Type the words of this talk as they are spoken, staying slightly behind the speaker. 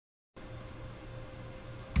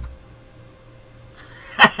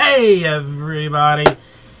Hey everybody,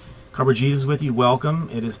 Cardboard Jesus with you. Welcome.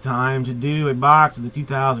 It is time to do a box of the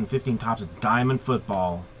 2015 Topps Diamond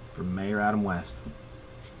Football from Mayor Adam West.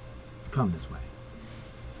 Come this way.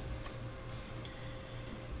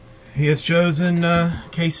 He has chosen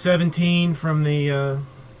case 17 from the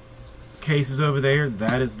cases over there.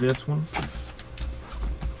 That is this one.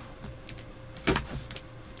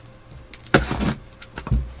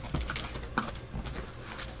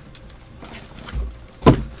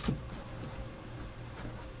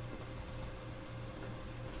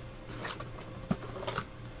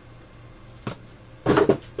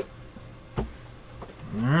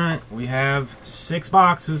 Alright, we have 6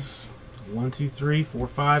 boxes. 1, 2, 3, 4,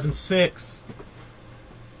 5, and 6.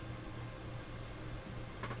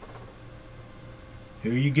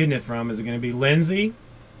 Who are you getting it from? Is it going to be Lindsay?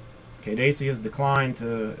 Okay, Daisy has declined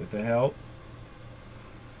to help.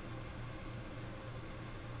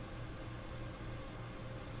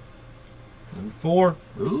 Number 4.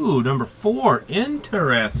 Ooh, number 4.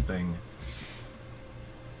 Interesting.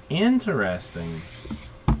 Interesting.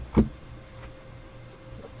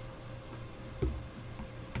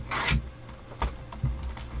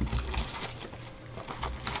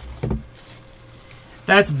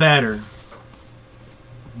 That's better.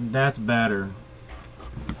 That's better.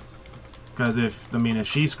 Because if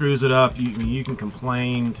she screws it up, you can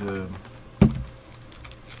complain to.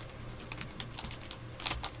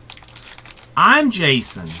 I'm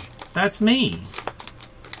Jason. That's me.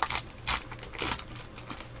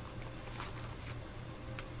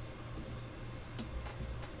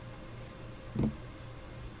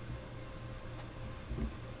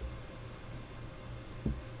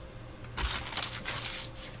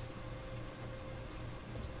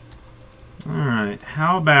 Alright,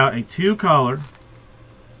 how about a 2-color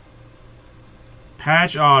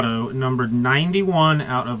patch auto numbered 91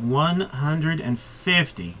 out of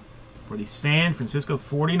 150 for the San Francisco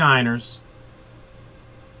 49ers,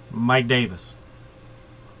 Mike Davis.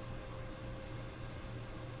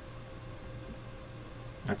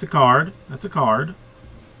 That's a card. That's a card.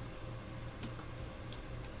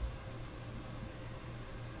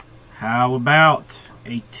 How about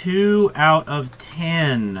a 2 out of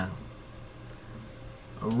 10?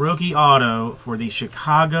 A rookie auto for the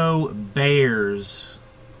Chicago Bears,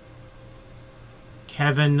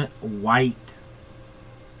 Kevin White.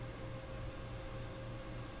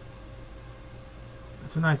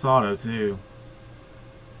 That's a nice auto too.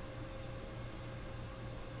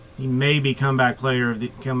 He may be comeback player of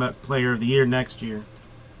the year next year.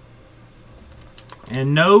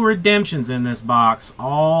 And no redemptions in this box.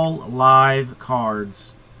 All live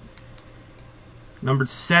cards. Numbered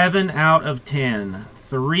 7 out of 10.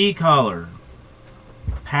 3-color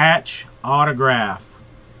patch autograph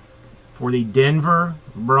for the Denver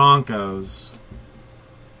Broncos,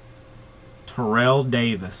 Terrell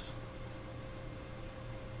Davis.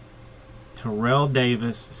 Terrell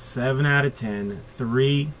Davis, 7 out of 10.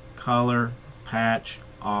 3-color patch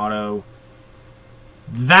auto.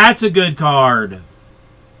 That's a good card.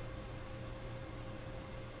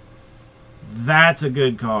 That's a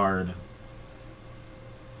good card.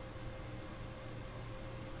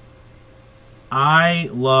 I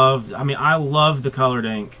love the colored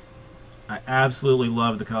ink. I absolutely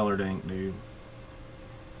love the colored ink, dude.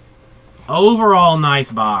 Overall,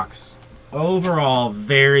 nice box. Overall,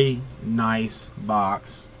 very nice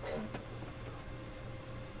box.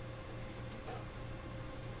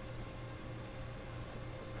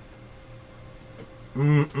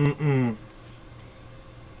 You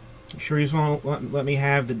sure you just want to let me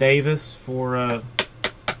have the Davis for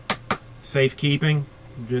safekeeping?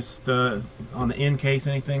 Just on the in case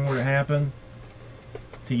anything were to happen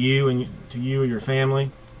to you or your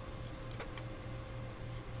family.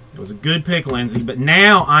 It was a good pick, Lindsay. But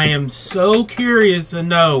now I am so curious to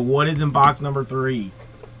know what is in box number 3.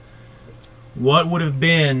 What would have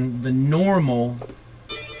been the normal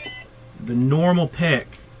pick?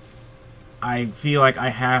 I feel like I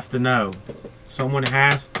have to know.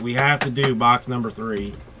 We have to do box number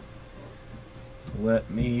 3.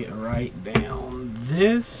 Let me write down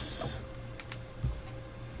this.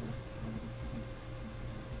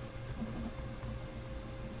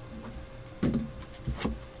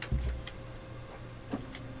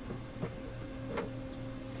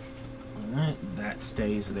 Alright, that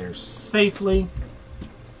stays there safely.